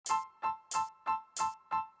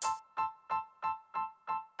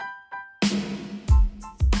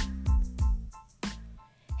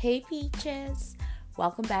Hey Peaches!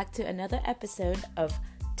 Welcome back to another episode of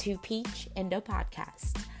Two Peach Indo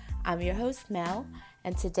Podcast. I'm your host Mel,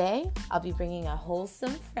 and today I'll be bringing a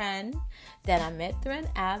wholesome friend that I met through an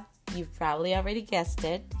app. You've probably already guessed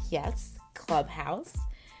it. Yes, Clubhouse.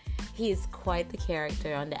 He is quite the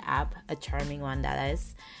character on the app, a charming one that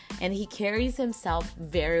is, and he carries himself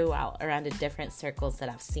very well around the different circles that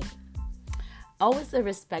I've seen. Always a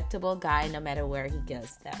respectable guy no matter where he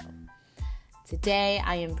goes though. Today,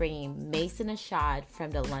 I am bringing Mason Ashad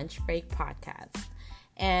from the Lunch Break Podcast.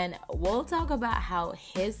 And we'll talk about how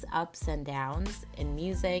his ups and downs in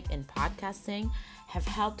music and podcasting have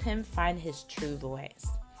helped him find his true voice.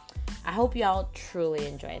 I hope y'all truly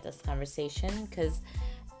enjoyed this conversation because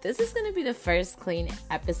this is going to be the first clean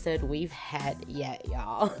episode we've had yet,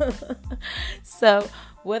 y'all. So,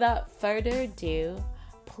 without further ado,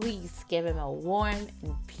 please give him a warm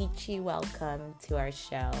and peachy welcome to our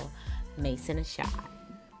show. Mason Ashad.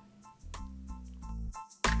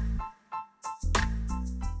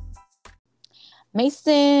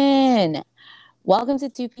 Mason, welcome to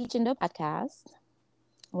Two Peach Indo Podcast.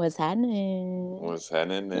 What's happening? What's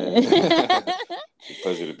happening? It's a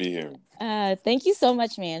pleasure to be here. Thank you so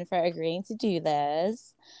much, man, for agreeing to do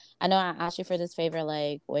this. I know I asked you for this favor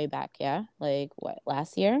way back, yeah?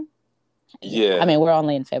 Last year? Yeah. I mean, we're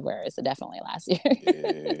only in February, so definitely last year.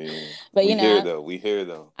 Yeah. But we here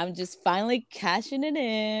though. I'm just finally cashing it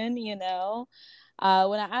in, When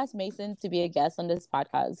I asked Mason to be a guest on this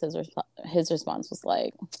podcast, his response was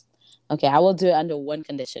like, okay, I will do it under one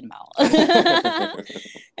condition, Mel.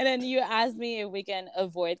 And then you asked me if we can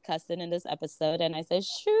avoid cussing in this episode, and I said,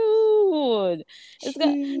 shoot. It's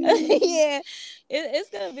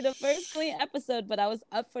gonna be the first clean episode, but I was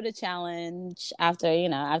up for the challenge after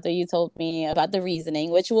you told me about the reasoning,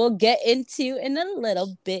 which we'll get into in a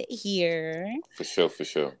little bit here. For sure.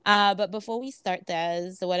 But before we start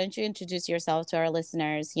this, why don't you introduce yourself to our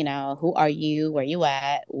listeners? Who are you? Where you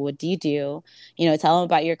at? What do you do? Tell them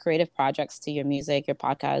about your creative projects, to your music, your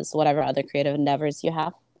podcast, whatever other creative endeavors you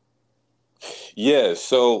have. Yeah,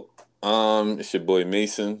 so it's your boy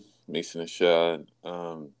Mason Ashad.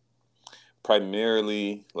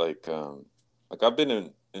 Primarily I've been I've been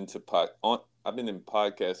in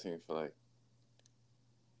podcasting for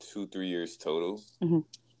 2-3 years total. Mm-hmm.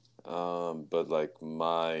 But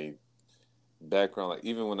my background,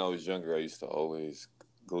 even when I was younger, I used to always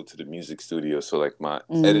go to the music studio. So my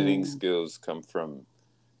editing skills come from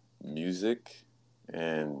music,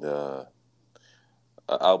 and an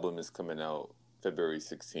album is coming out February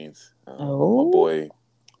 16th. My boy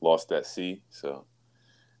Lost at Sea, so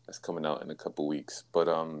that's coming out in a couple weeks. But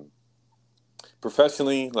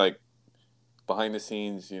professionally, behind the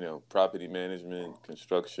scenes, property management,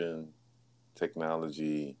 construction,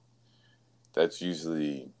 technology, that's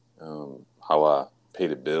usually how I pay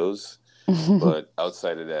the bills. But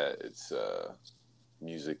outside of that, it's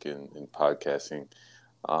music and podcasting.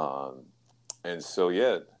 And so,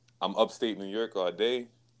 yeah, I'm upstate New York all day.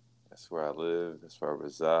 That's where I live. That's where I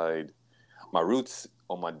reside. My roots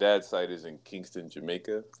on my dad's side is in Kingston,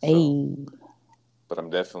 Jamaica. So, but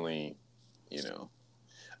I'm definitely,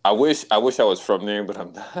 I wish I was from there, but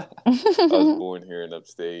I'm not. I was born here in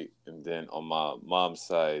upstate. And then on my mom's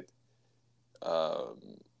side,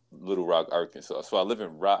 Little Rock, Arkansas. So I live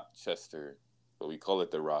in Rochester, but we call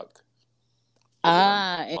it the Rock.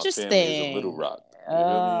 Interesting. My family is in Little Rock. You know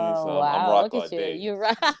what I mean? So wow! I'm rock Look all at you. day. You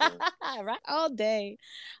rock, rock all day.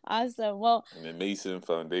 Awesome. Well, and then Mason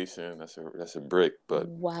Foundation. That's a brick, but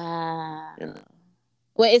wow.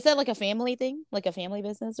 Wait, is that like a family thing, like a family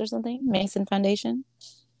business or something? Mason Foundation.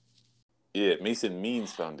 Yeah, Mason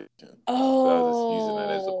Means Foundation. Oh, so I was just using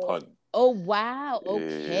that as a pun. Oh wow!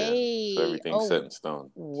 Okay. Yeah. So everything's set in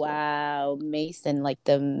stone. Wow, so. Mason, like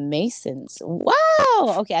the Masons.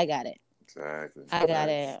 Wow. Okay, I got it. Exactly. I got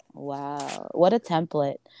it. Wow. What a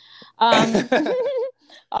template.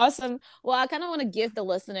 Awesome. Well, I kind of want to give the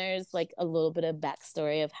listeners a little bit of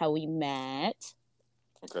backstory of how we met.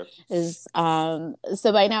 Okay.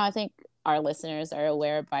 So by now I think our listeners are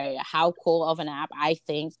aware by how cool of an app I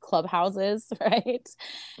think Clubhouse is, right?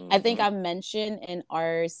 Mm-hmm. I think I mentioned in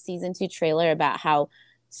our season 2 trailer about how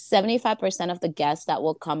 75% of the guests that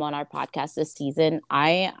will come on our podcast this season,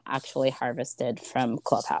 I actually harvested from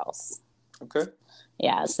Clubhouse. Okay.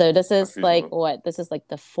 Yeah, so this is This is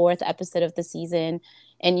the 4th episode of the season,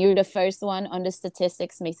 and you're the first one on the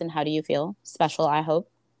statistics. Mason, how do you feel? Special, I hope.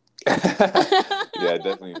 Yeah, I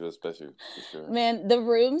definitely feel special for sure. Man, the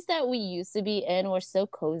rooms that we used to be in were so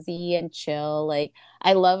cozy and chill.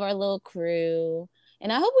 I love our little crew.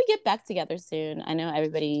 And I hope we get back together soon. I know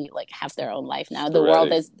everybody have their own life now. The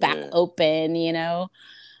world is back open,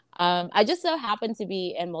 I just so happened to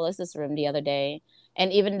be in Melissa's room the other day,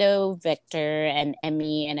 and even though Victor and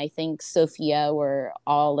Emmy and I think Sophia were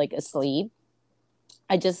all like asleep,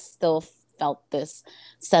 I just still felt this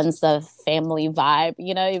sense of family vibe,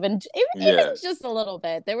 even Yeah, just a little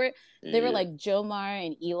bit. They were yeah. like Jomar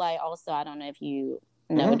and Eli also. I don't know if you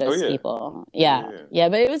know Oh those yeah, people. yeah, Yeah. yeah, yeah. Yeah,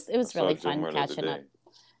 but it was I saw really Joe fun Mar the other catching up day.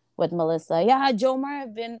 with Melissa. Yeah, Jomar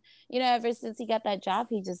have been, ever since he got that job,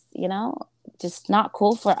 he just, just not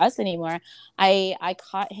cool for us anymore. I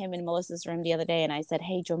caught him in Melissa's room the other day and I said,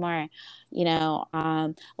 "Hey Jomar,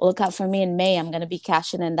 look out for me in May. I'm gonna be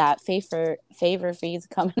cashing in that favor for you to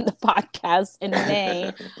come in the podcast in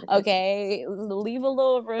May. Okay. Leave a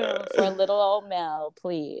little room for little old Mel,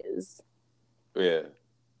 please." Yeah,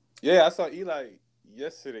 yeah. I saw Eli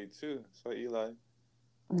yesterday too. I saw Eli.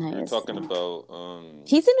 We were Nice. talking about,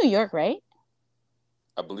 He's in New York, right?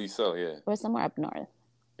 I believe so. Yeah, Or somewhere up north.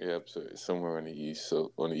 yeah. So somewhere on the east,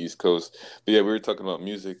 so on the East Coast. But yeah, we were talking about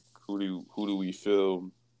music. Who do we feel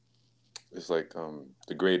is like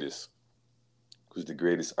the greatest? Who's the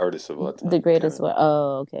greatest artist of all The time? Kind greatest of. one.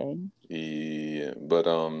 Oh, okay. Yeah, but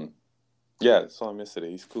yeah. Saw him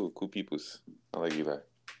yesterday. He's cool. Cool peoples. I like Eli.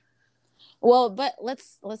 Well, but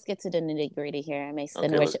let's get to the nitty gritty here, Mason. Okay,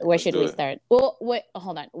 Where let's should do we it. start? Well, wait,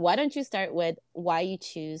 hold on. Why don't you start with why you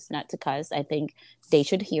choose not to cuss? I think they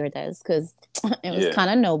should hear this because it was Yeah. kind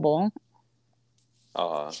of noble.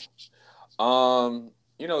 Uh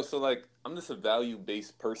so like I'm just a value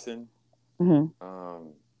based person. Hmm.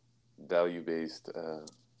 Um Value based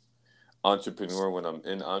entrepreneur when I'm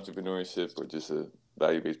in entrepreneurship, or just a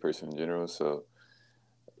value based person in general. So,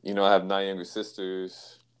 I have 9 younger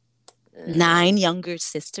sisters, Nine and younger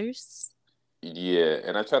sisters. yeah,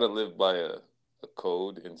 and I try to live by a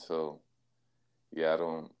code, and so yeah, I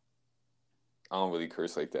don't really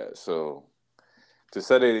curse like that. So to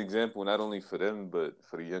set an example, not only for them but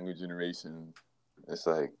for the younger generation, it's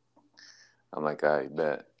like I'm like, I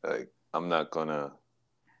bet, like I'm not gonna.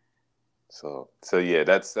 So yeah,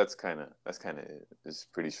 that's kind of it. It's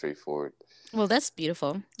pretty straightforward. Well, that's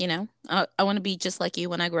beautiful. I want to be just like you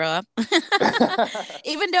when I grow up.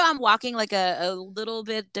 Even though I'm walking like a little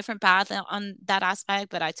bit different path on that aspect,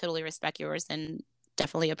 but I totally respect yours and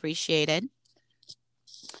definitely appreciate it.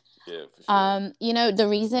 Yeah, for sure. The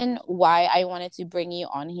reason why I wanted to bring you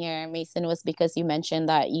on here, Mason, was because you mentioned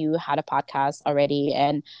that you had a podcast already.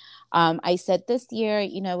 And I said this year,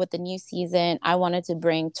 with the new season, I wanted to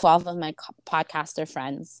bring 12 of my podcaster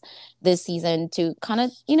friends this season to kind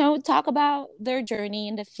of, talk about their journey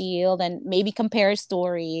in the field and maybe compare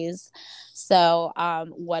stories. So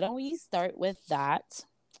why don't we start with that?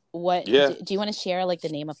 What Yeah. do you want to share, like the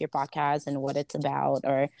name of your podcast and what it's about,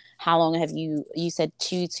 or how long have you said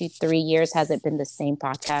 2 to 3 years, has it been the same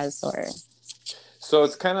podcast, or So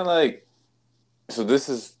it's kind of like, so this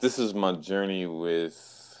is my journey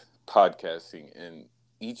with podcasting, and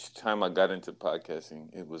each time I got into podcasting,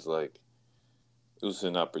 it was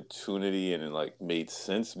an opportunity, and it like made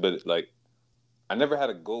sense, but like I never had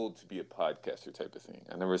a goal to be a podcaster type of thing.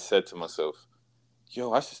 I never said to myself,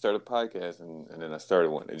 "Yo, I should start a podcast," and then I started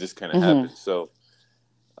one. It just kind of mm-hmm. happened. So,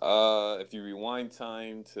 if you rewind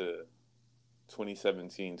time to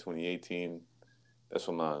 2017, 2018, that's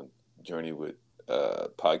when my journey with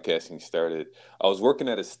podcasting started. I was working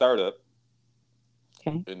at a startup,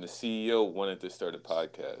 Okay. and the CEO wanted to start a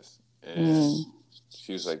podcast, and Mm.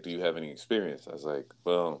 she was like, "Do you have any experience?" I was like,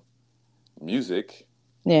 "Well, music,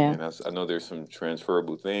 Yeah. and I know there's some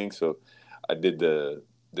transferable things." So I did the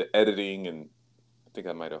editing, and I think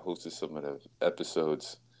I might have hosted some of the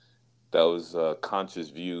episodes. That was conscious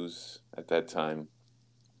views at that time.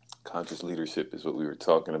 Conscious leadership is what we were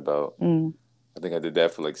talking about. Mm. I think I did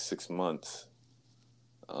that for like 6 months.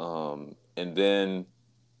 And then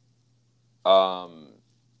um,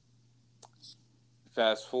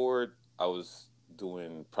 fast forward, I was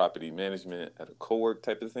doing property management at a co-work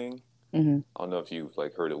type of thing. Mm-hmm. I don't know if you've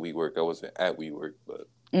like heard of WeWork. I wasn't at WeWork, but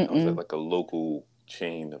I was at Mm-mm. like a local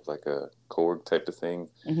chain of like a co-work type of thing,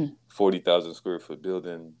 Mm-hmm. 40,000 square foot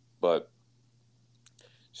building. But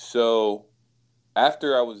so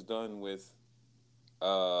after I was done with,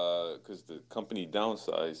 because the company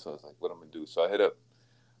downsized, so I was like, what I'm gonna do? So I hit up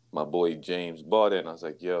my boy James, bought it, and I was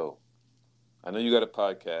like, yo, I know you got a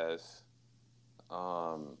podcast.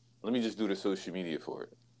 Let me just do the social media for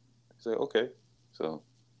it. He's like, okay. So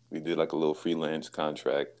we did like a little freelance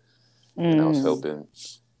contract, and I was Mm. helping.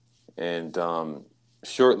 And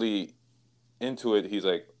shortly into it, he's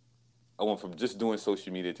like, I went from just doing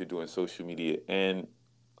social media to doing social media and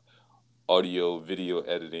audio, video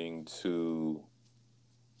editing to.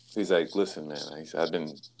 He's like, listen, man.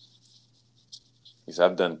 He said,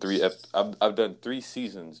 I've done 3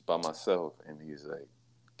 seasons by myself, and he's like,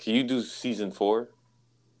 can you do season 4?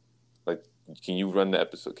 Like, can you run the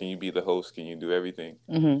episode? Can you be the host? Can you do everything?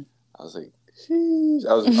 Mm-hmm. I was like, sheesh.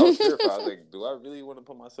 I was terrified. I was like, do I really want to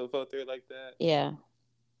put myself out there like that? Yeah.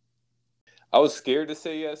 I was scared to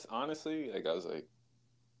say yes, honestly. Like, I was like,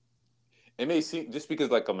 it may seem, just because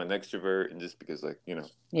like I'm an extrovert and just because like,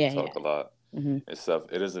 I talk a lot and stuff,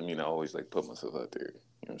 it doesn't mean I always like put myself out there.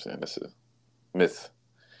 You know what I'm saying? That's a myth.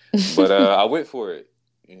 But I went for it,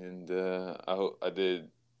 and I did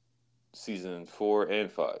season 4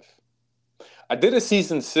 and 5. I did a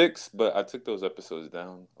season 6, but I took those episodes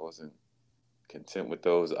down. I wasn't content with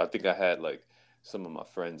those. I think I had like some of my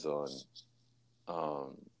friends on,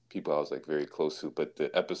 people I was like very close to, but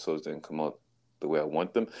the episodes didn't come out the way I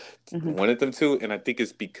wanted them to, and I think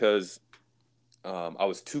it's because I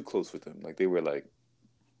was too close with them. Like they were like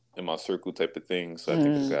in my circle type of thing. So I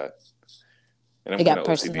think I got, and I'm kind of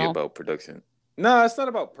OCD about production. No, it's not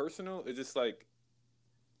about personal. It's just like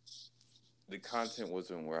the content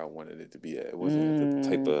wasn't where I wanted it to be at. It wasn't at the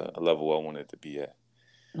type of level I wanted it to be at.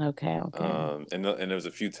 Okay. And there was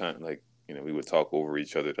a few times like, we would talk over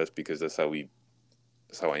each other. That's because that's how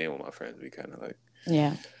I am with my friends. We kind of like,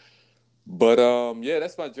 yeah. But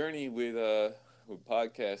that's my journey with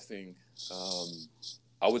podcasting.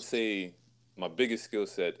 I would say my biggest skill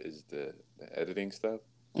set is the editing stuff.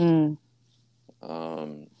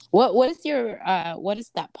 What is your what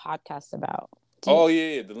is that podcast about?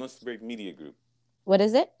 The Lunch Break Media Group. What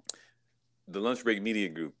is it? The Lunch Break Media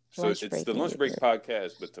Group. So it's the Lunch Break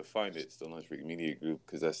Podcast, but to find it, it's the Lunch Break Media Group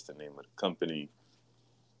because that's the name of the company.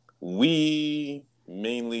 We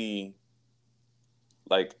mainly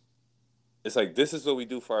like, it's like, this is what we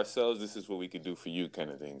do for ourselves. This is what we could do for you kind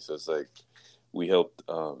of thing. So it's like we helped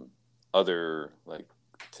other like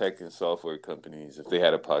tech and software companies. If they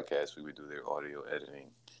had a podcast, we would do their audio editing,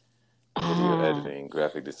 video editing,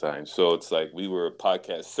 graphic design. So it's like we were a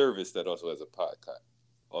podcast service that also has a podcast.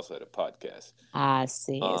 Also had a podcast. I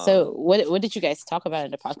see. So what did you guys talk about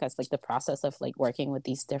in the podcast? Like the process of like working with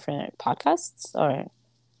these different podcasts, or?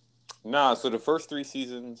 Nah. So the first 3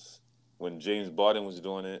 seasons, when James Bawden was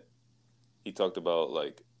doing it, he talked about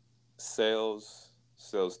like sales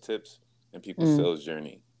tips, and people's sales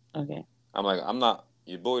journey. Okay. I'm like,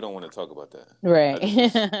 your boy don't want to talk about that. Right. I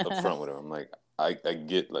just up front with him. I'm like, I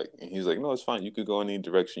get like, and he's like, no, it's fine. You could go any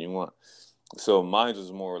direction you want. So mine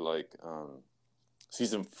was more like,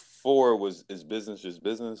 season 4 is business just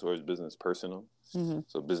business, or is business personal?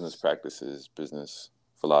 So business practices, business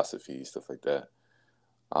philosophy, stuff like that.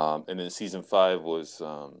 And then season 5 was,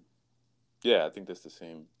 I think that's the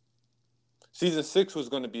same. Season 6 was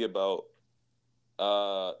going to be about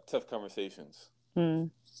tough conversations.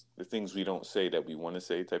 The things we don't say that we want to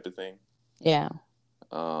say, type of thing. Yeah.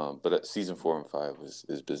 But season 4 and 5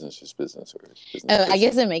 is business just business, or business. I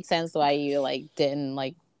guess it makes sense why you like didn't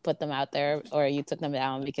like put them out there, or you took them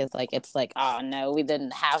down, because like it's like, oh no, we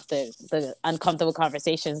didn't have the uncomfortable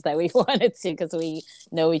conversations that we wanted to because we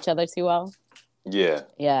know each other too well. Yeah.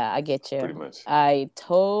 Yeah, I get you. Pretty much. I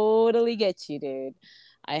totally get you, dude.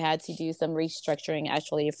 I had to do some restructuring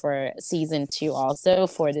actually for season 2 also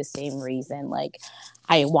for the same reason. Like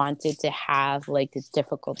I wanted to have like the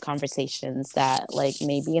difficult conversations that like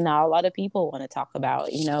maybe not a lot of people want to talk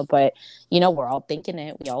about, but we're all thinking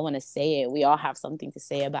it. We all want to say it. We all have something to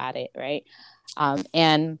say about it. Right.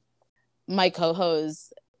 And my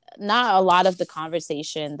co-host, not a lot of the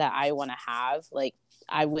conversation that I want to have, like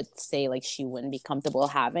I would say like she wouldn't be comfortable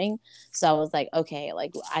having. So I was like, okay,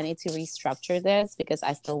 like I need to restructure this because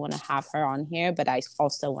I still want to have her on here, but I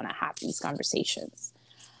also want to have these conversations.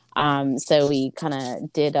 So we kind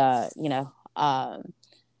of did, kind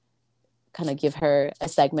of give her a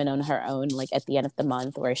segment on her own, like at the end of the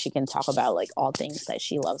month, where she can talk about like all things that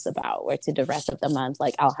she loves about, where to the rest of the month,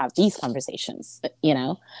 like I'll have these conversations,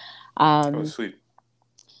 Oh, sweet.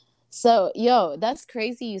 So, that's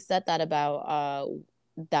crazy. You said that about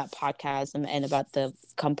that podcast and about the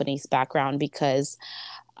company's background, because,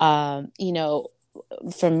 from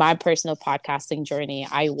my personal podcasting journey,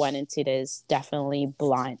 I went into this definitely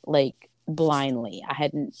blindly.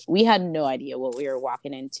 We had no idea what we were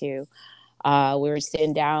walking into. We were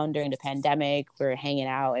sitting down during the pandemic. We were hanging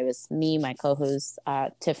out. It was me, my co-host,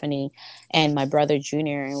 Tiffany, and my brother,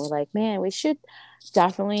 Junior. And we're like, man, we should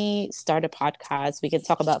definitely start a podcast. We can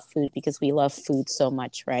talk about food because we love food so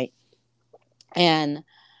much, right? And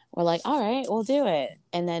we're like, all right, we'll do it.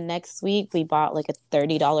 And then next week we bought like a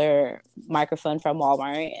 $30 microphone from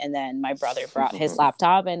Walmart. And then my brother brought his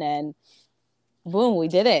laptop, and then boom, we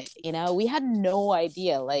did it. We had no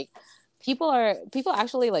idea. Like people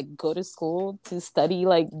actually like go to school to study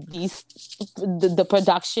like the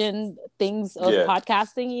production things of Yeah.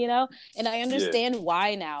 podcasting, and I Yeah. understand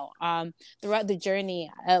why now. Throughout the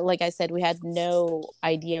journey, like I said, we had no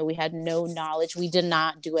idea, we had no knowledge, we did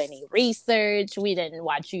not do any research, we didn't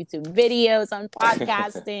watch YouTube videos on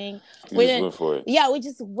podcasting. You We just didn't went for it. Yeah, we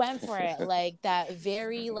just went for it, like that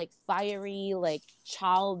very like fiery, like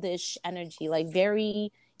childish energy, like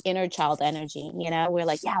very inner child energy. We're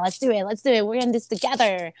like, yeah, let's do it, we're in this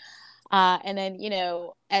together. And then,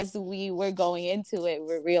 as we were going into it,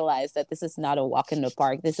 we realized that this is not a walk in the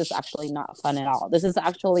park. This is actually not fun at all. This is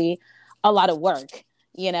actually a lot of work.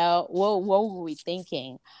 What were we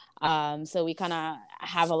thinking? So we kind of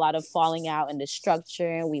have a lot of falling out in the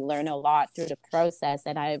structure. We learn a lot through the process.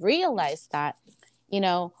 And I realized that, you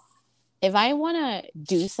know, if I want to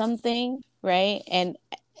do something, right, and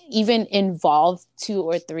even involve 2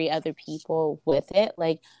 or 3 other people with it,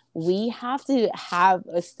 like we have to have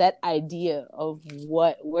a set idea of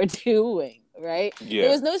what we're doing, right? There Yeah.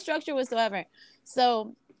 was no structure whatsoever.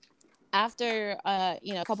 So after a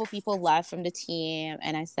couple people left from the team,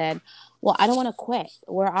 and I said, well, I don't want to quit.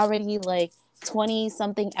 We're already like 20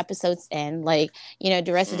 something episodes in. Like, the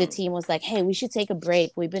rest of the team was like, hey, we should take a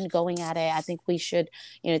break, we've been going at it, I think we should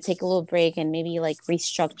take a little break and maybe like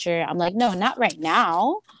restructure. I'm like, no, not right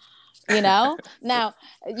now. Now,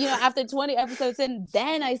 after 20 episodes in,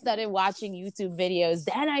 then I started watching YouTube videos,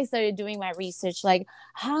 then I started doing my research, like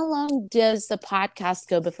how long does the podcast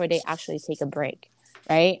go before they actually take a break,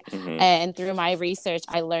 right? Mm-hmm. And through my research,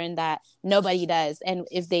 I learned that nobody does, and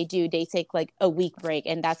if they do, they take like a week break,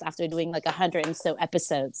 and that's after doing like 100 and so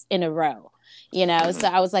episodes in a row. So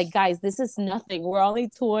I was like, guys, this is nothing, we're only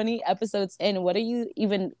 20 episodes in, what are you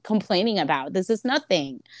even complaining about? This is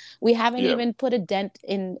nothing. We haven't Yeah. even put a dent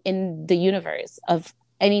in the universe of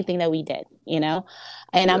anything that we did, and Yeah.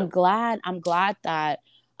 I'm glad that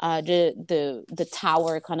the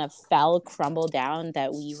tower kind of crumbled down,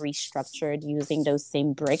 that we restructured using those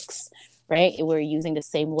same bricks, right? We're using the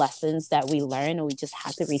same lessons that we learned, and we just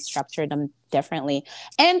had to restructure them differently.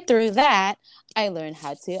 And through that, I learned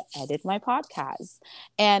how to edit my podcast.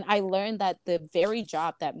 And I learned that the very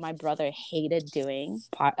job that my brother hated doing,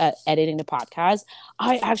 editing the podcast,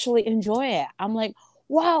 I actually enjoy it. I'm like,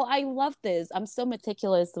 wow, I love this. I'm so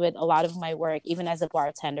meticulous with a lot of my work, even as a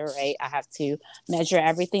bartender, right? I have to measure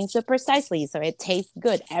everything so precisely so it tastes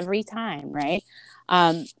good every time, right?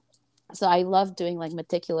 So I love doing like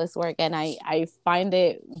meticulous work, and I find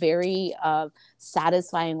it very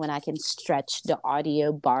satisfying when I can stretch the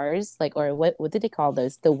audio bars, like, or what did they call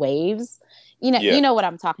those? The waves. Yeah. You know what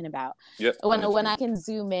I'm talking about. Yep. When I can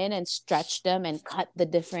zoom in and stretch them and cut the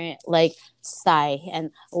different like sigh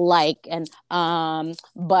and like and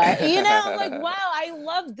but like, wow, I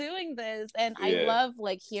love doing this, and I Yeah. love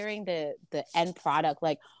like hearing the end product,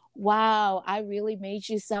 like, wow, I really made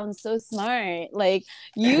you sound so smart. Like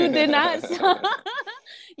you did not sound,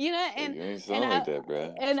 and You ain't sound like that,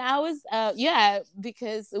 bro. and I was yeah,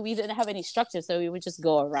 because we didn't have any structure, so we would just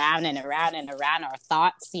go around and around and around our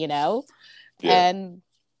thoughts, Yeah.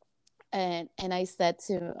 And I said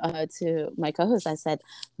to my co-host, I said,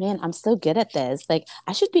 man, I'm so good at this, like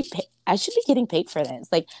I should be getting paid for this,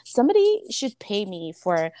 like somebody should pay me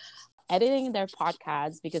for editing their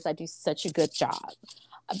podcasts because I do such a good job,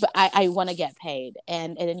 but I want to get paid.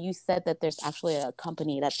 And then you said that there's actually a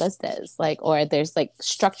company that does this, like, or there's like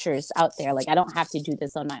structures out there, like I don't have to do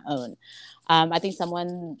this on my own. I think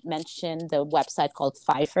someone mentioned the website called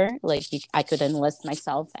Fiverr, like I could enlist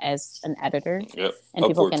myself as an editor. Yep. And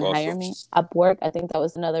people Upwork can also. hire me. Upwork, I think that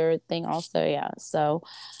was another thing also. Yeah. So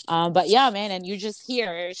but yeah, man, and you're just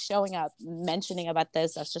here showing up mentioning about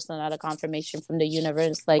this, that's just another confirmation from the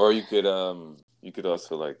universe, like. Or you could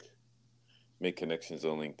also like make connections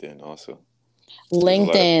on LinkedIn also.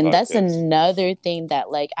 LinkedIn, that's another thing that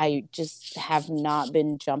like I just have not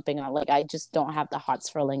been jumping on. Like I just don't have the hots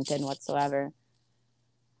for LinkedIn whatsoever.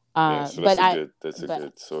 Yeah, so that's a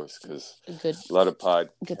good source, because a lot of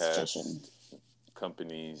podcast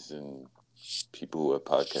companies and people who have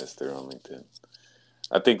podcasts, they're on LinkedIn.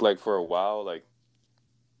 I think like for a while, like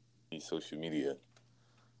social media,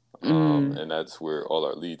 and that's where all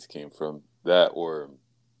our leads came from. That, or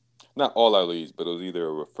not all our leads, but it was either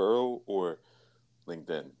a referral or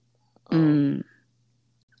LinkedIn.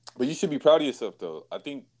 But you should be proud of yourself, though. I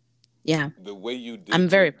think, yeah, the way you did, I'm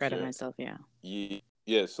very proud of myself. Yeah.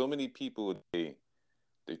 So many people, they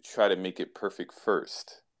try to make it perfect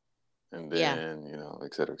first, and then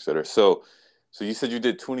et cetera, et cetera. So you said you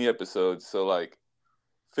did 20 episodes. So like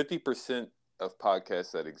 50% of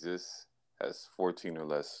podcasts that exist has 14 or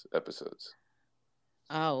less episodes.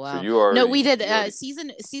 Oh So wow. you No, we already did you already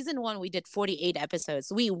season 1 we did 48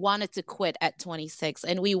 episodes. We wanted to quit at 26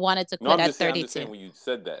 and we wanted to No, quit at I'm just 32. saying when you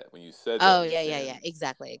said that, Oh I'm yeah, just yeah, yeah. saying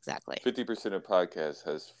Exactly, exactly. 50% of podcasts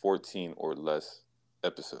has 14 or less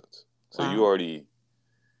episodes. So you Wow. already, you know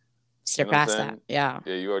what I'm Surpass that. saying? Yeah.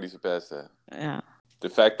 Yeah, you already surpassed that. Yeah. The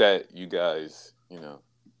fact that you guys,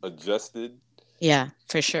 adjusted Yeah,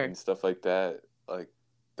 for sure. and stuff like that, like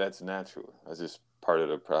that's natural. That's just part of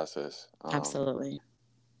the process. Absolutely.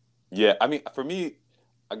 Yeah, I mean, for me,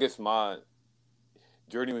 I guess my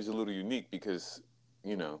journey was a little unique because,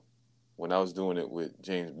 you know, when I was doing it with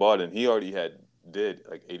James Baldwin, he already had did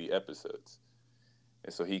like 80 episodes.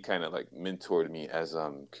 And so he kind of like mentored me as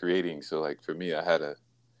I'm creating. So like for me, I had a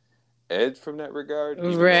edge from that regard,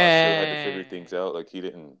 even though I still had to figure Right. things out. Like he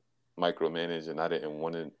didn't micromanage and I didn't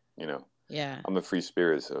want to, Yeah. I'm a free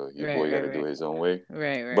spirit, so your Right, boy got right, to do right. it his own way.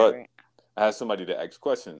 Right, right, But right. I had somebody to ask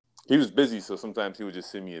questions. He was busy, so sometimes he would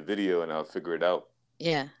just send me a video and I'll figure it out.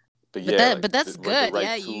 Yeah. But But yeah, that like but that's the good. right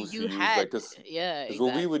Yeah, you tools to you use, had like yeah, because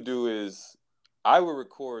what we would exactly. do is I would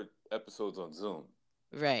record episodes on Zoom.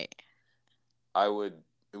 Right. I would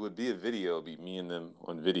it would be a video, it'd be me and them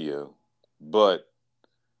on video, but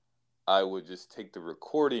I would just take the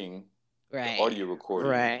recording, the Right. audio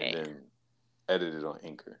recording, and Right. then edit it on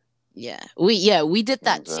Anchor. We did You know what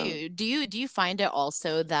that I'm saying? too. Do you find it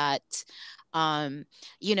also that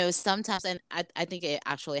sometimes, and I think it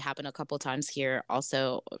actually happened a couple times here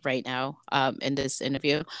also right now in this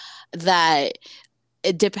interview, that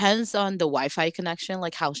it depends on the Wi-Fi connection,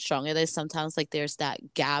 like how strong it is. Sometimes like there's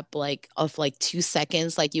that gap like of like 2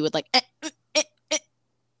 seconds, like you would like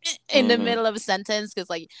in the Mm-hmm. middle of a sentence because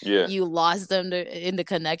like Yeah, you lost them in the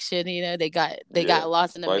connection. They got yeah.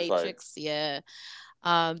 lost in the Wi-Fi. matrix. Yeah.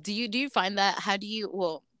 Do you find that? How do you?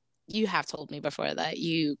 Well, you have told me before that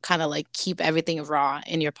you kind of like keep everything raw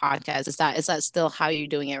in your podcast. Is that still how you're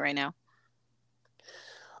doing it right now?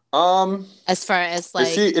 Um, As far as see,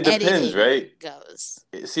 like it depends, editing right? goes.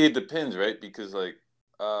 See, it depends, right? Because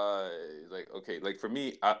uh, okay, like for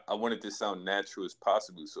me, I want it to sound natural as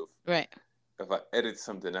possible. So Right. if I edit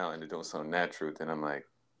something out and it don't sound natural, then I'm like,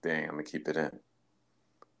 dang, I'm gonna keep it in.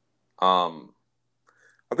 Um,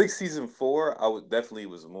 I think season 4, I would definitely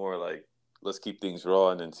was more like, let's keep things raw,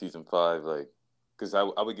 and then season 5, like, because I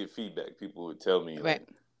would get feedback. People would tell me Right. like,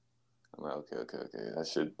 I'm like,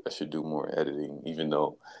 okay. I should do more editing, even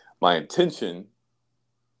though my intention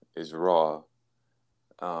is raw.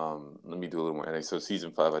 Let me do a little more editing. So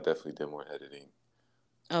season 5, I definitely did more editing.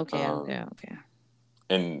 Okay. Okay. Um, Okay.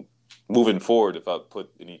 and moving forward, if I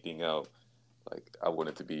put anything out, like I want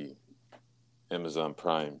it to be Amazon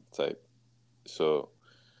Prime type. So,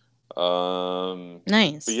 but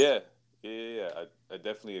Nice. yeah. I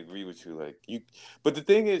definitely agree with you. Like you, but the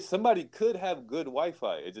thing is, somebody could have good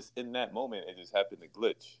Wi-Fi. It just in that moment, it just happened to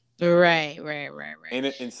glitch. Right. Right. Right.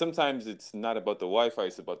 Right. And sometimes it's not about the Wi-Fi;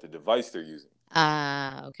 it's about the device they're using.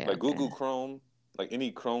 Ah. Okay. Like Okay. Google Chrome, like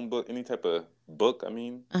any Chromebook, any type of book. I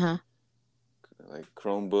mean, Uh-huh. like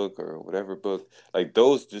Chromebook or whatever book, like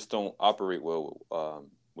those just don't operate well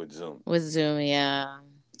with Zoom. With Zoom, yeah.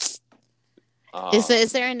 Is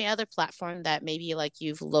there Um, any other platform that maybe like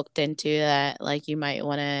you've looked into that like you might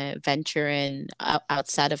want to venture in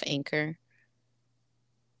outside of Anchor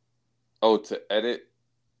oh, to edit.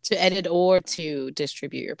 to edit or to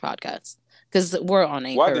distribute your podcast? Because we're on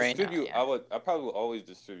Well, I Anchor right now. distribute. Yeah. I probably will always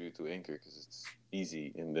distribute through Anchor because it's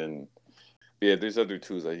easy. And then yeah, there's other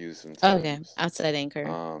tools I use Okay, sometimes outside Anchor.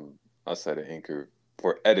 um, outside of Anchor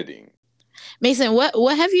for editing. Mason,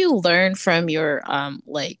 what have you learned from your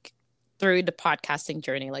like through the podcasting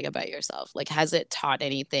journey like about yourself? Like has it taught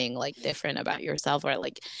anything like different about yourself or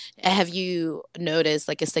like have you noticed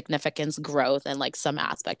like a significant growth in like some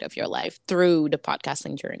aspect of your life through the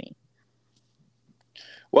podcasting journey?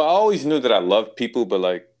 Well, I always knew that I loved people, but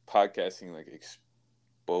like podcasting like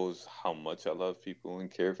exposed how much I love people and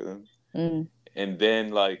care for them. Mm, And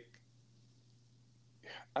then like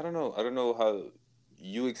I don't know how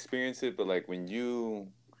you experience it, but like when you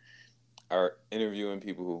are interviewing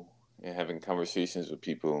people and having conversations with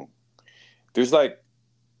people, there's like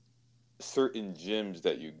certain gems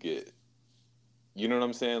that you get. You know what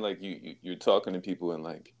I'm saying? Like you're talking to people and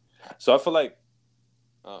like, so I feel like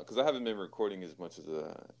because I haven't been recording as much as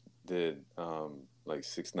I did like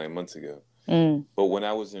 6 9 months ago, mm, but when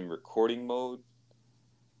I was in recording mode,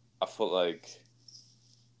 I felt like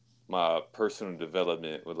my personal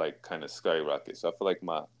development would like kind of skyrocket. So I feel like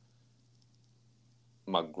my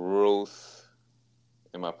growth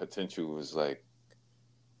and my potential was like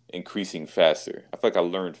increasing faster. I feel like I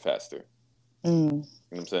learned faster. mm. You know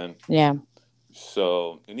what I'm saying? Yeah.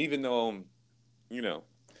 So, and even though, you know,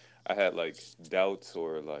 I had like doubts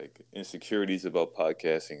or like insecurities about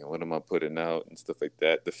podcasting and what am I putting out and stuff like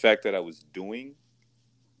that. The fact that I was doing,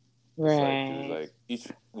 it was Right.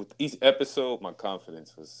 like with each episode, my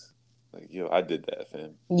confidence was like, yo, I did that,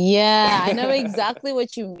 fam. Yeah, I know exactly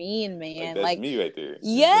what you mean, Like man. that's Like, me right there. You know what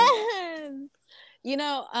I'm saying? yes. You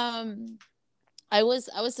know, I was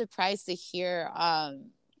surprised to hear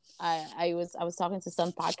I was talking to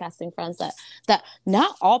some podcasting friends that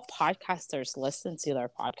not all podcasters listen to their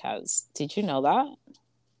podcasts. Did you know that?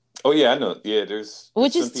 Oh yeah, I know. Yeah, there's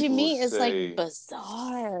Which some is to people who me is like say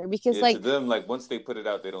bizarre because yeah, to like them, like once they put it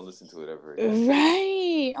out, they don't listen to it ever again.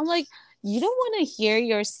 right. I'm like, you don't want to hear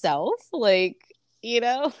yourself, like, you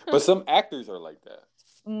know? But some actors are like that.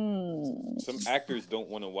 Mm, Some actors don't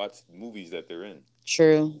want to watch movies that they're in.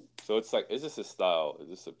 true. So it's like, is this a style? Is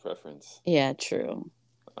this a preference? Yeah, true.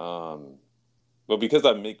 Um, but because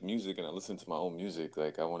I make music and I listen to my own music,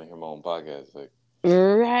 like I want to hear my own podcast. Like,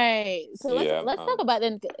 Right. So let's yeah, let's talk about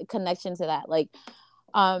the connection to that. Like,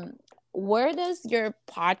 um, where does your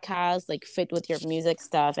podcast like fit with your music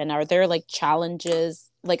stuff? And are there like challenges?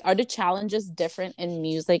 Like, are the challenges different in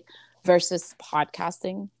music versus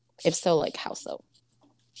podcasting? If so, like how so?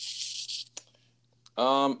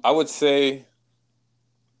 I would say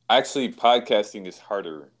actually podcasting is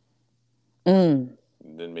harder Mm,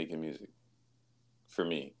 than making music for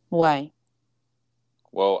me. why?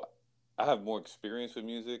 Well, I have more experience with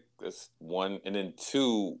music. That's one, and then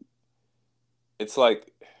two, it's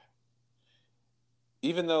like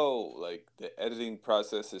even though like the editing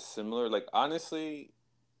process is similar, like honestly,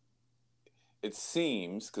 it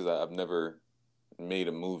seems because I've never made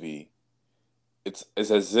a movie. It's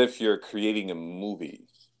as if you're creating a movie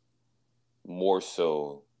more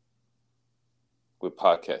so with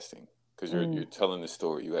podcasting because you're Mm, telling the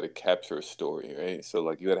story. You got to capture a story, right? So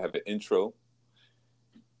like you got to have an intro,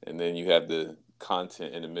 and then you have the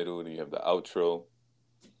content in the middle, and you have the outro.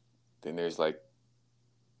 Then there's like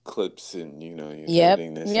clips, and you're yep.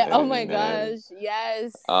 editing this and Yeah. Oh my editing that. gosh.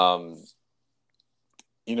 Yes. Um,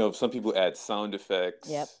 some people add sound Yep.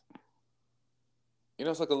 effects.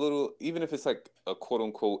 It's like a little, even if it's like a quote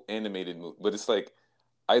unquote animated movie, but it's like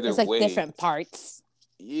either It's like way, different parts.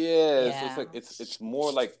 yeah. So it's Yeah. like it's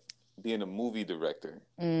more like being a movie director.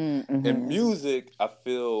 In Mm-hmm. music, I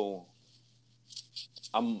feel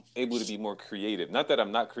I'm able to be more creative. Not that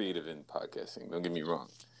I'm not creative in podcasting, don't get me wrong,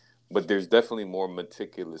 but there's definitely more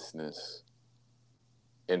meticulousness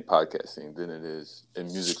in podcasting than it is in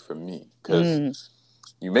music for me. Because Mm.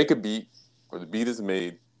 you make a beat, or the beat is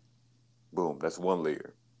made, boom, that's one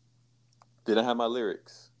layer. Then I have my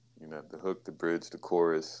lyrics. The hook, the bridge, the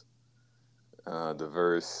chorus, the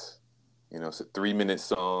verse. It's a 3-minute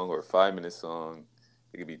song or a 5-minute song.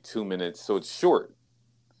 It could be 2 minutes, so it's short.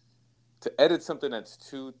 To edit something that's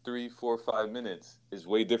 2, 3, 4, 5 minutes is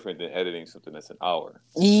way different than editing something that's an hour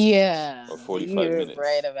Yeah, or 45 you're right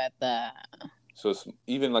minutes. about that. So it's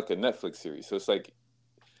even like a Netflix series. So it's like,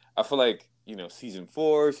 I feel like, season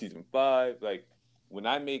 4, season 5, like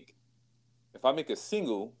if I make a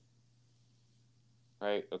single,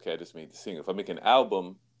 right? Okay, I just made the single. If I make an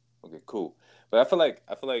album, okay, cool. But I feel like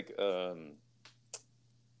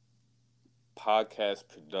podcast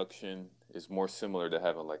production is more similar to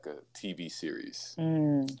having like a TV series.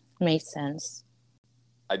 Makes sense.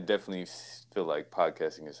 I definitely feel like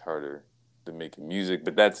podcasting is harder than making music,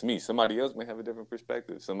 but that's me. Somebody else may have a different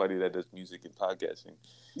perspective. Somebody that does music and podcasting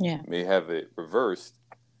Yeah. may have it reversed.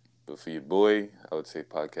 But for your boy, I would say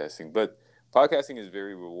podcasting. But podcasting is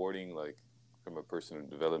very rewarding, like from a personal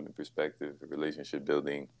development perspective, relationship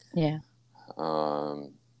building. Yeah.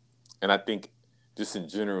 And I think just in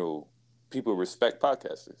general, people respect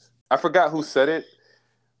podcasters. I forgot who said it,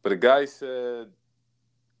 but a guy said,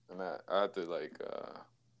 and I have to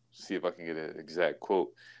see if I can get an exact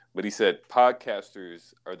quote, but he said,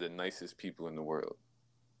 podcasters are the nicest people in the world.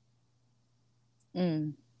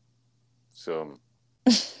 So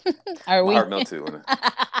Are my we? heart melted when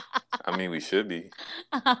I mean, we should be.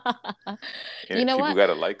 You know People what?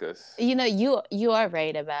 gotta like us. You are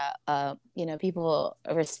right about people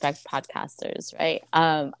respect podcasters, right?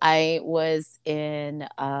 I was in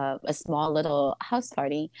a small little house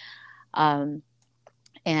party, and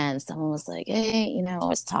someone was like, "Hey,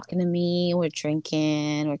 was talking to me. We're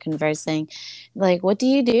drinking, we're conversing. Like, what do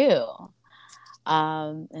you do?"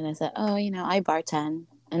 And I said, "Oh, I bartend."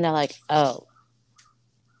 And they're like, "Oh."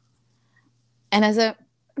 And I said,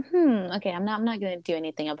 okay, I'm not gonna do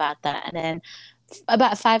anything about that. And then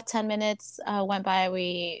about 5-10 minutes went by.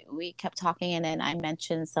 We kept talking, and then I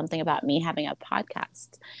mentioned something about me having a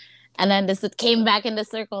podcast. And then this came back in the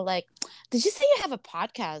circle, like, did you say you have a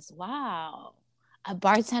podcast? Wow. A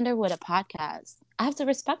bartender with a podcast. I have to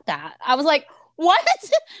respect that. I was like, what?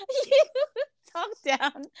 You talk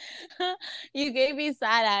down. You gave me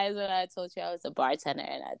side eyes when I told you I was a bartender,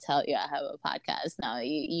 and I tell you I have a podcast now.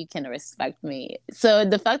 You can respect me. So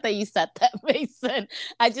the fact that you said that, Mason,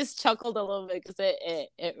 I just chuckled a little bit because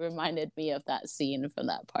it reminded me of that scene from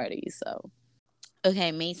that party. So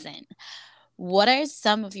okay, Mason, what are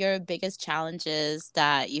some of your biggest challenges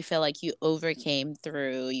that you feel like you overcame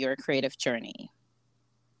through your creative journey,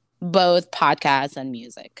 both podcasts and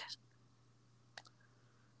music?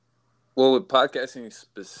 Well, with podcasting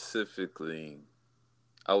specifically,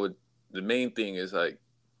 the main thing is it's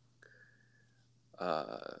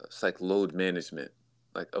like load management,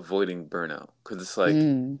 like avoiding burnout. Cause it's like,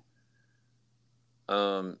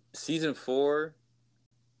 season 4,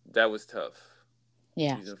 that was tough.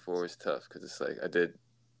 Yeah. Season 4 is tough because it's like I did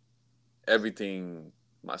everything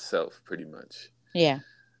myself pretty much. Yeah.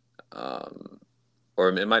 Or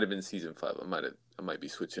it might have been season 5. I might be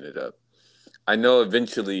switching it up. I know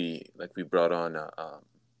eventually, like we brought on,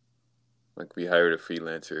 like we hired a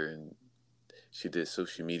freelancer and she did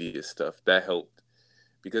social media stuff. That helped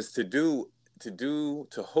because to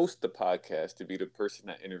host the podcast, to be the person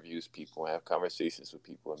that interviews people and have conversations with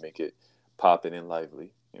people and make it popping and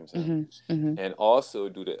lively. You know what I'm saying? Mm-hmm. And also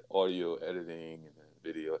do the audio editing and the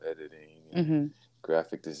video editing and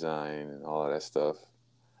graphic design and all of that stuff.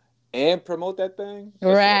 And promote that thing.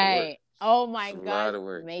 Right. Oh my God. A lot of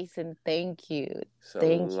work. Mason, thank you. It's a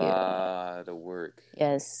lot of work.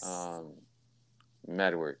 Yes.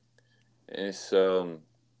 Mad work. And so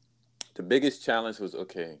the biggest challenge was,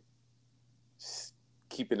 okay,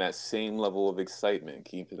 keeping that same level of excitement,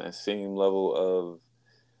 keeping that same level of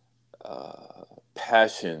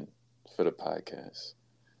passion for the podcast.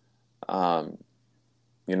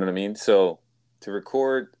 You know what I mean? So to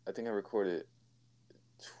record, I think I recorded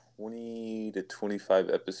 20 to 25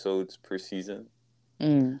 episodes per season.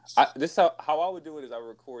 How I would do it is I would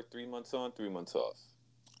record 3 months on, 3 months off.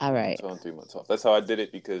 All right. 3 months on, 3 months off. That's how I did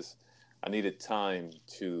it because I needed time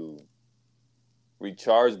to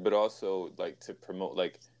recharge, but also like to promote.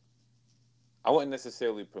 Like I wouldn't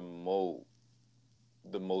necessarily promote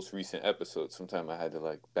the most recent episodes. Sometimes I had to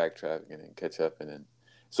like backtrack and then catch up, and then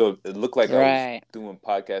so it looked like I was doing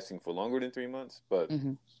podcasting for longer than 3 months, but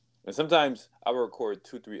and sometimes I would record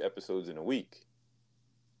 2-3 episodes in a week.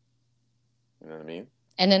 You know what I mean?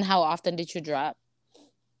 And then how often did you drop?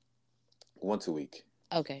 Once a week.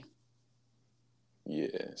 Okay.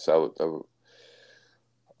 Yeah. So I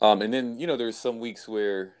would and then, there's some weeks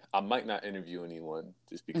where I might not interview anyone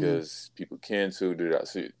just because people canceled it.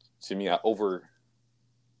 So to me,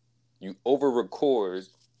 you over record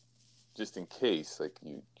just in case, like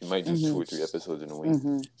you might do 2 or 3 episodes in a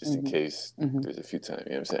week, just in case there's a few times,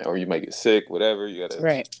 you know what I'm saying? Or you might get sick, whatever. You got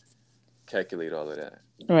to calculate all of that.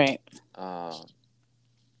 Right.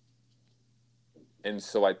 And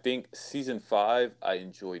so I think season 5 I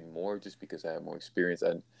enjoyed more just because I had more experience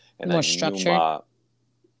and more structure.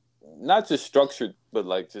 Not just structured, but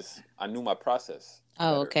like just I knew my process.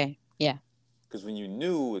 Oh, better. Okay. Yeah. Because when you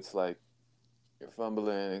knew, it's like you're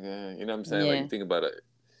fumbling again. You know what I'm saying? Yeah. Like you think about it,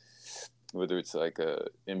 whether it's like a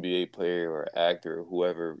NBA player or actor or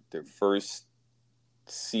whoever, their first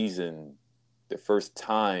season, their first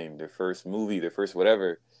time, their first movie, their first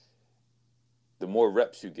whatever, the more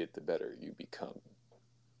reps you get, the better you become.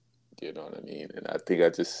 You know what I mean? And I think I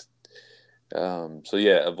just, so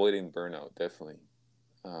yeah, avoiding burnout, definitely.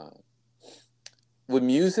 With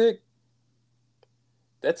music,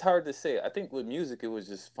 that's hard to say. I think with music, it was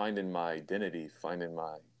just finding my identity, finding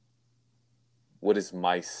what is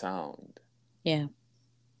my sound. Yeah.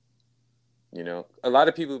 A lot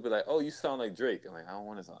of people would be like, oh, you sound like Drake. I'm like, I don't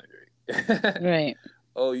want to sound like Drake. Right.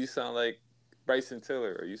 Oh, you sound like Bryson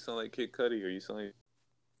Tiller, or you sound like Kid Cudi, or you sound like...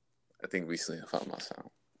 I think recently I found my sound.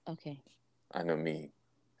 Okay. I know me.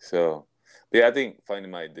 So, yeah, I think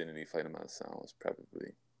finding my identity, finding my sound was probably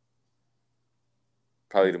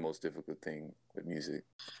the most difficult thing with music.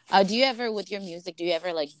 Do you ever, with your music,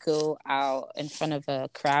 like go out in front of a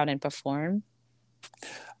crowd and perform?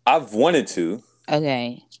 I've wanted to.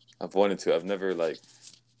 Okay. I've never like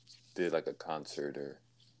did like a concert or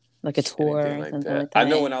like a tour or like something that. like that. I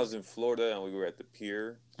know when I was in Florida and we were at the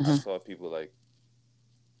pier, I saw people like,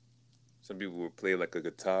 some people would play like a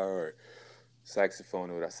guitar or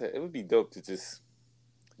saxophone. Or I said it would be dope to just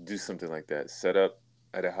do something like that. Set up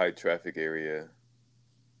at a high traffic area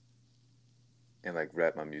and like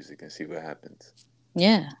rap my music and see what happens.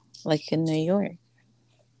 Yeah, like in New York.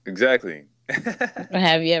 Exactly.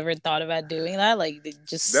 Have you ever thought about doing that? Like,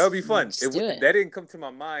 just that would be fun. That didn't come to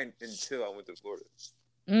my mind until I went to Florida.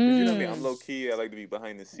 Because you know me, I'm Mm. low key. I like to be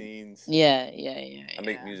behind the scenes. Yeah, yeah, yeah, I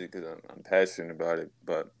make yeah. music because I'm passionate about it.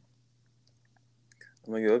 But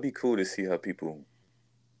I'm like, yo, it'd be cool to see how people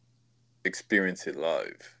experience it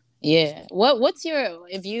live. Yeah. What's your,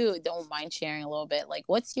 if you don't mind sharing a little bit, like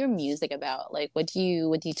what's your music about? Like what do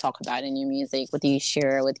you talk about in your music? What do you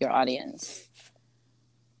share with your audience?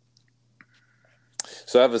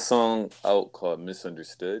 So I have a song out called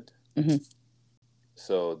Misunderstood. Hmm.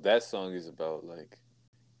 So that song is about like,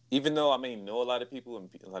 even though I may know a lot of people and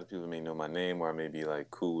a lot of people may know my name or I may be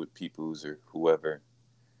like cool with people's or whoever,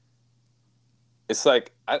 it's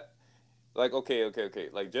like okay.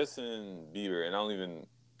 Like Justin Bieber, and I don't even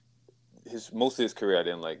his most of his career I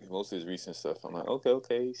didn't like most of his recent stuff. I'm like,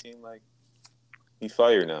 okay, he seemed like he's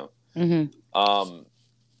fire now. Hmm. Um,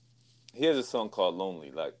 he has a song called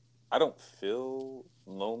Lonely. Like I don't feel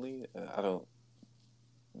lonely. I don't.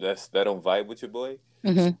 That don't vibe with your boy.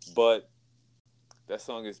 Hmm. But that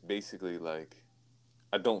song is basically like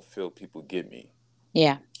I don't feel people get me.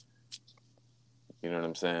 Yeah. You know what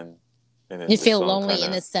I'm saying? And You then the feel song lonely kind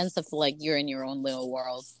in the of sense of like you're in your own little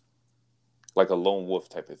world. like a lone wolf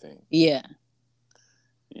type of thing. Yeah.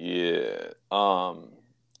 Yeah.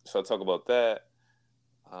 So I talk about that.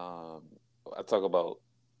 Um, I talk about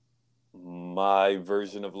my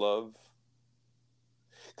version of love.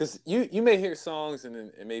 Because you may hear songs and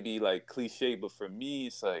then it may be like cliche, but for me,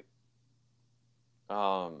 it's like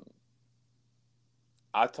um,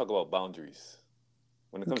 I talk about boundaries.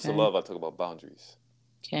 When it comes to Okay. love, I talk about boundaries.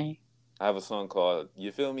 Okay. I have a song called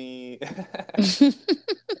 "You Feel Me."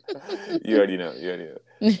 You already know. You already know.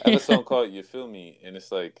 I have a song called "You Feel Me," and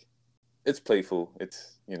it's like it's playful.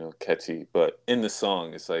 It's catchy, but in the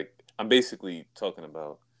song, it's like I'm basically talking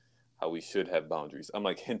about how we should have boundaries. I'm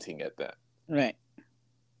like hinting at that. Right.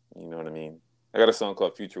 You know what I mean? I got a song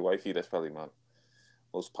called "Future Wifey." That's probably my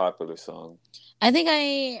most popular song. I think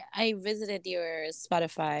I visited your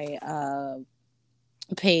Spotify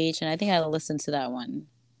page and I think I listened to that one.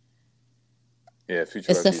 Yeah,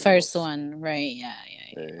 "Future It's the Wifey" is the first most. one, right? Yeah, yeah,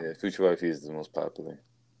 Yeah, yeah. yeah, "Future Wifey" is the most popular.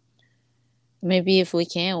 Maybe if we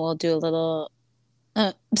can, we'll do a little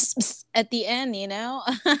pss, pss, at the end, you know?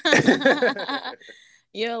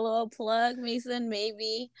 Your little plug, Mason,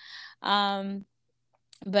 maybe. Um,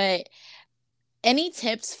 but any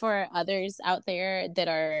tips for others out there that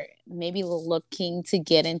are maybe looking to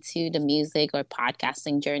get into the music or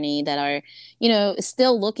podcasting journey that are,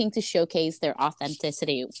 still looking to showcase their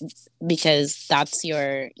authenticity because that's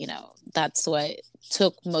that's what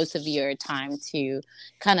took most of your time to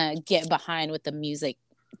kind of get behind with the music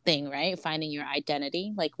thing, right? Finding your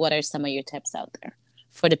identity. Like, what are some of your tips out there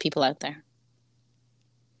for the people out there?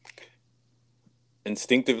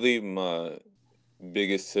 Instinctively, my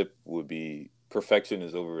biggest tip would be perfection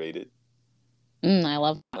is overrated. I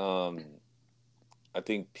love. Um, I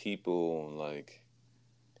think people like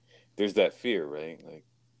there's that fear, right? Like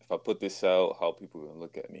if I put this out, how people gonna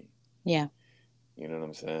look at me? Yeah. You know what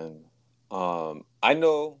I'm saying? I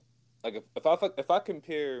know, like if I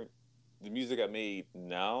compare the music I made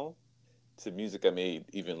now to music I made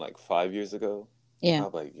even like 5 years ago, Yeah.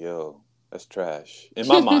 I'm like, yo, that's trash in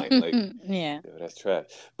my mind. Like, Yeah. yo, that's trash.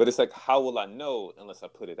 But it's like, how will I know unless I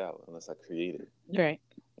put it out, unless I create it? Right.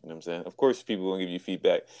 You know what I'm saying? Of course, people gonna give you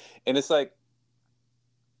feedback, and it's like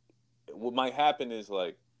what might happen is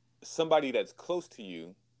like somebody that's close to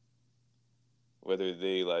you, whether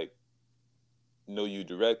they like know you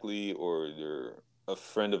directly or they're a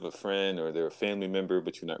friend of a friend or they're a family member,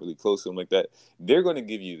 but you're not really close to them like that, they're going to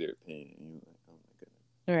give you their opinion. You're like, oh my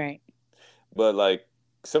goodness. Right. But like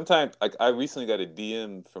sometimes, like I recently got a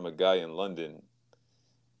DM from a guy in London.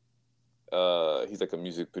 He's like a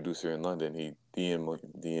music producer in London. He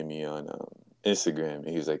DM me on Instagram, and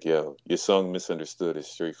he was like, "Yo, your song Misunderstood is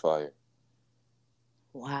straight fire."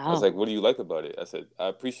 I was like, Wow. "What do you like about it?" I said, "I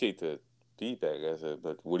appreciate the feedback." I said,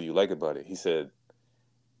 "But what do you like about it?" He said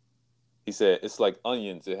it's like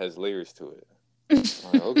onions. It has layers to it.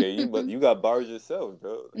 I'm like, okay, you got bars yourself,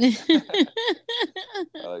 bro.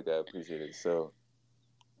 I like that. I appreciate it. So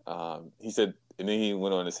he said, and then he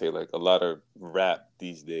went on to say like a lot of rap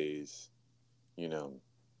these days, you know,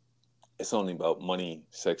 it's only about money,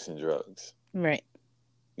 sex, and drugs. Right.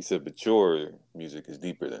 He said, but your music is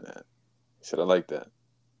deeper than that. He said, I like that.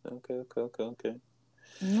 Okay.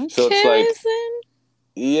 So it's Okay, like, Mason.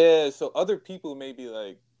 yeah. So other people may be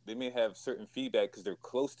like, they may have certain feedback because they're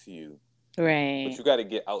close to you, but Right. you got to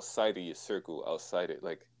get outside of your circle, outside it.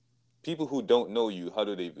 Like people who don't know you, how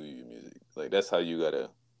do they view your music? Like that's how you gotta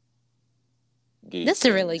gauge That's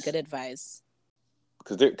a really good things. advice.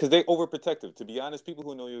 Because they're overprotective. To be honest, people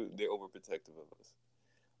who know you, they're overprotective of us.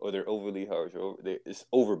 or they're overly harsh, or it's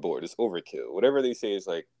overboard, it's overkill. Whatever they say is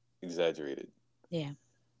like exaggerated. Yeah.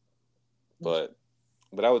 But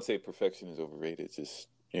I would say perfection is overrated. Just,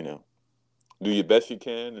 do your best you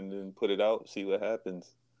can and then put it out, see what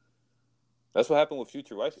happens. That's what happened with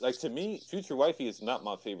Future Wifey. Like, to me, Future Wifey is not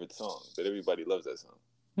my favorite song, but everybody loves that song.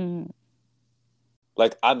 Mm-hmm.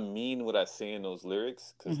 Like, I mean what I say in those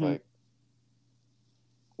lyrics, because, Mm-hmm. like,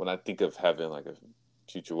 when I think of having, like, a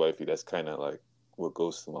Future Wifey, that's kind of, like, what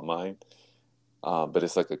goes to my mind. But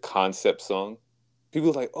it's, like, a concept song.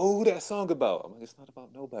 People are like, oh, who that song about? I'm like, it's not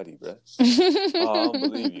about nobody, bro. Oh, I don't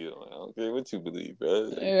believe you. I don't care what you believe,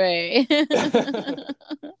 bro. Right.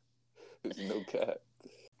 There's no cap.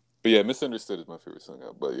 But yeah, Misunderstood is my favorite song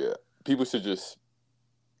out. But yeah, people should just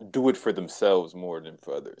do it for themselves more than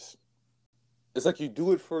for others. It's like you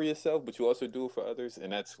do it for yourself, but you also do it for others.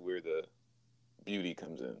 And that's where the beauty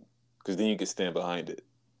comes in. Because then you can stand behind it.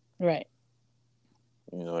 Right.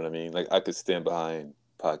 You know what I mean? Like, I could stand behind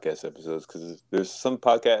podcast episodes because there's some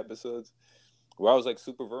podcast episodes where I was like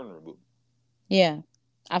super vulnerable. Yeah,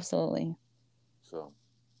 absolutely. So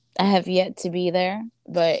I have yet to be there,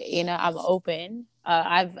 but I'm open.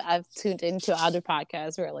 I've tuned into other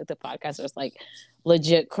podcasts where like the podcaster's like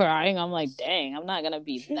legit crying. I'm like, dang, I'm not gonna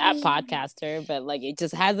be that podcaster, but like it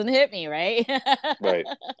just hasn't hit me, right? Right.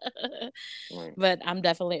 But I'm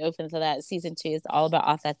definitely open to that. Season 2 is all about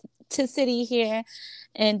authenticity here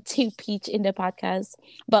and to Peach in the podcast.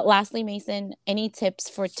 But lastly, Mason, any tips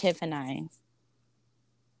for Tiff and I?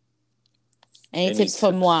 Any tips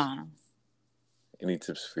for moi? Any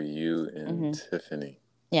tips for you and Tiffany?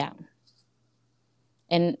 Yeah.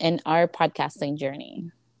 In our podcasting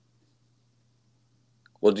journey.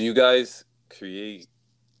 Well, do you guys create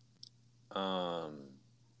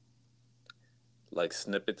like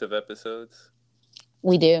snippets of episodes?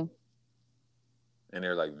 We do. And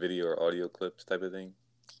they're like video or audio clips type of thing?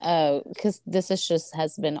 Oh, because this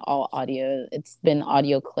has been all audio. It's been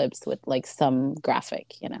audio clips with like some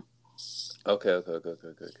graphic, Okay.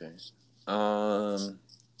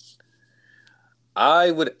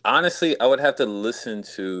 I would have to listen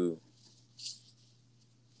to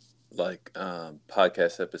like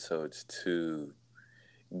podcast episodes to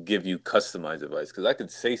give you customized advice, because I could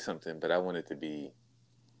say something, but I want it to be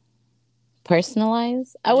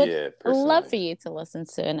personalized. I would love for you to listen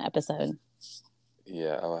to an episode.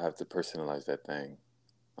 Yeah, I would have to personalize that thing,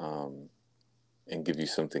 and give you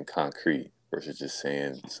something concrete versus just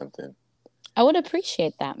saying something. I would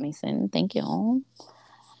appreciate that, Mason. Thank you.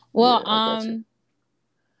 Well, yeah, I got you.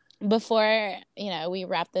 Before we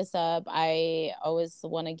wrap this up, I always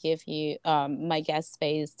want to give you my guest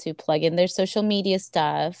space to plug in their social media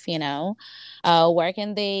stuff. Where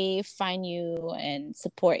can they find you and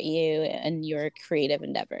support you in your creative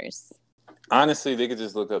endeavors? Honestly, they could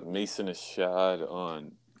just look up Mason Ashad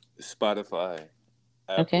on Spotify,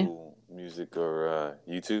 Apple Music, or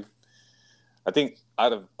YouTube. I think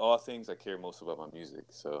out of all things, I care most about my music.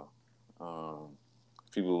 So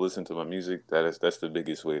people listen to my music, that's the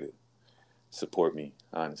biggest way to support me,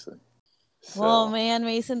 honestly. So, well, man,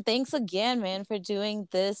 Mason, thanks again, man, for doing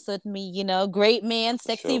this with me. Great man,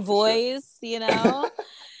 sexy voice,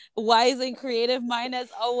 wise and creative mind as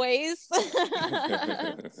always.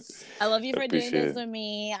 I love you for doing this with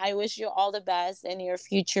me. I wish you all the best in your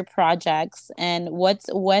future projects. And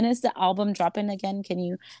when is the album dropping again? Can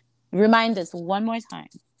you remind us one more time?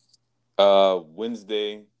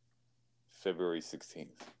 Wednesday, February 16th.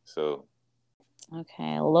 So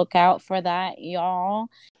okay, look out for that, y'all.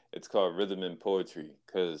 It's called Rhythm and Poetry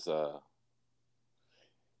because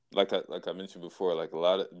like I mentioned before, like a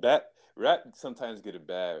lot of rap sometimes get a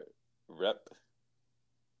bad rep.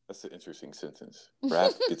 That's an interesting sentence.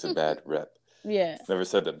 Rap gets a bad rep. Yeah. Never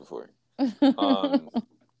said that before.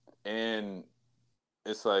 And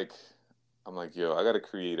it's like, I'm like, yo, I got to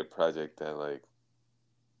create a project that like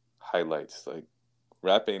highlights, like,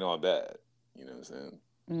 rap ain't all bad. You know what I'm saying?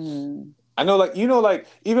 Mm. I know, like, like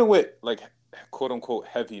even with like quote unquote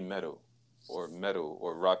heavy metal or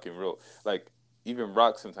rock and roll, like even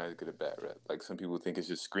rock sometimes get a bad rep. Like some people think it's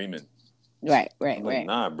just screaming. Right. I'm like,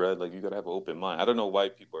 nah, bro. Like you gotta have an open mind. I don't know why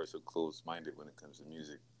people are so close minded when it comes to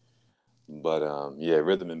music, but yeah,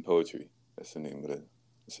 Rhythm and Poetry. That's the name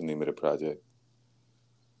of the project.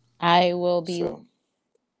 I will be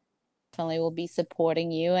definitely will be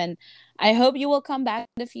supporting you, and I hope you will come back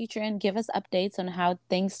in the future and give us updates on how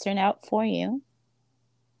things turn out for you.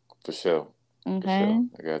 For sure. Okay.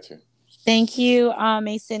 For sure. I got you. Thank you,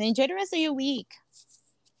 Mason. Enjoy the rest of your week.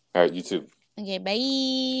 All right, you too. Okay,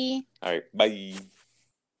 bye. All right, bye.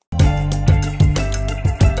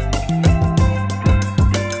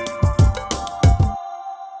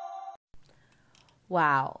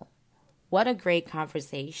 Wow, what a great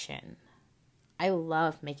conversation. I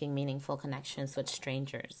love making meaningful connections with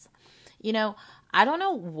strangers. You know, I don't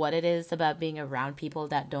know what it is about being around people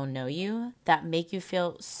that don't know you that make you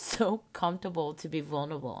feel so comfortable to be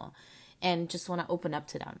vulnerable and just want to open up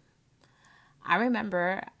to them. I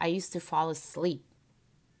remember I used to fall asleep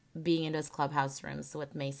being in those clubhouse rooms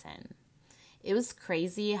with Mason. It was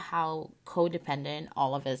crazy how codependent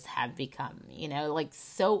all of us have become, like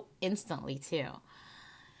so instantly too.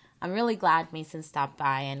 I'm really glad Mason stopped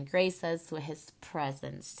by and graced us with his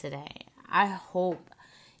presence today. I hope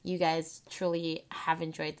you guys truly have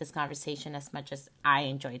enjoyed this conversation as much as I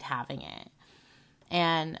enjoyed having it.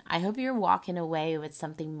 And I hope you're walking away with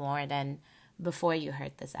something more than before you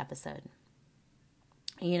heard this episode.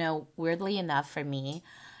 Weirdly enough for me,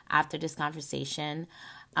 after this conversation,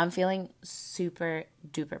 I'm feeling super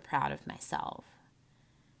duper proud of myself.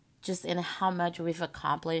 Just in how much we've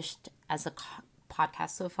accomplished as a podcast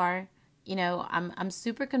so far. I'm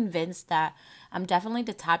super convinced that I'm definitely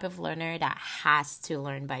the type of learner that has to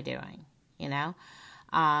learn by doing,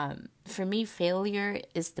 For me, failure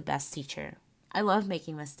is the best teacher. I love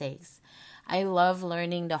making mistakes. I love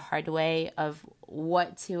learning the hard way of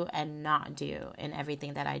what to and not do in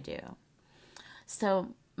everything that I do.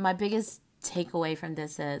 So my biggest takeaway from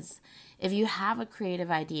this is if you have a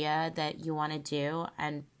creative idea that you want to do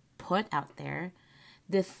and put out there,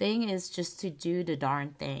 the thing is just to do the darn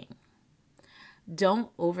thing.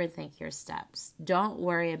 Don't overthink your steps. Don't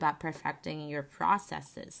worry about perfecting your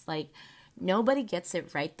processes. Nobody gets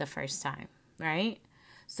it right the first time, right?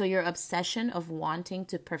 So your obsession of wanting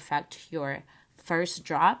to perfect your first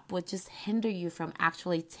drop would just hinder you from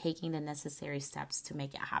actually taking the necessary steps to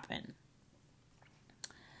make it happen.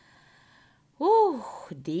 Ooh,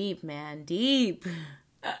 deep, man, deep.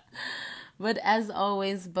 But as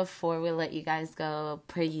always, before we let you guys go,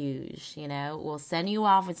 per usual, we'll send you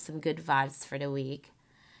off with some good vibes for the week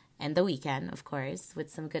and the weekend, of course, with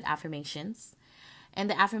some good affirmations. And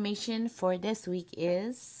the affirmation for this week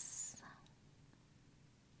is,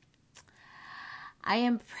 I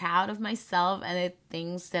am proud of myself and the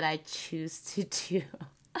things that I choose to do.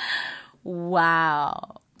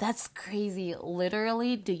 Wow, that's crazy.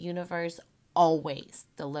 Literally, the universe always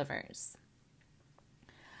delivers.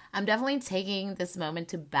 I'm definitely taking this moment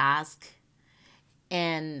to bask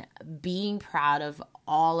and being proud of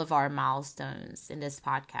all of our milestones in this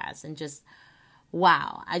podcast. And just,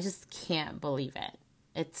 wow, I just can't believe it.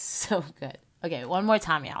 It's so good. Okay, one more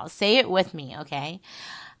time, y'all. Say it with me, okay?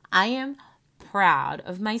 I am proud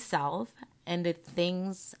of myself and the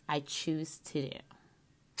things I choose to do.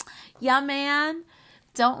 Yeah, man.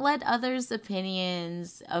 Don't let others'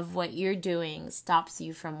 opinions of what you're doing stops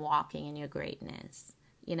you from walking in your greatness.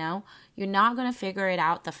 You're not going to figure it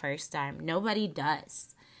out the first time. Nobody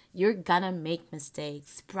does. You're going to make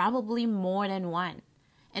mistakes, probably more than one,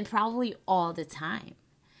 and probably all the time.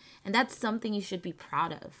 And that's something you should be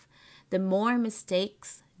proud of. The more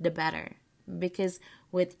mistakes, the better. Because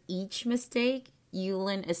with each mistake, you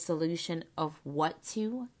learn a solution of what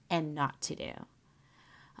to and not to do.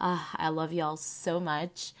 I love y'all so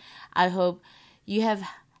much. I hope you have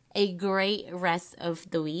a great rest of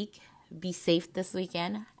the week. Be safe this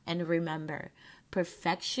weekend. And remember,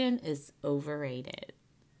 perfection is overrated.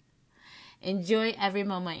 Enjoy every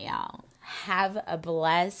moment, y'all. Have a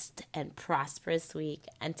blessed and prosperous week.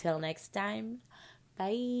 Until next time,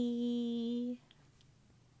 bye.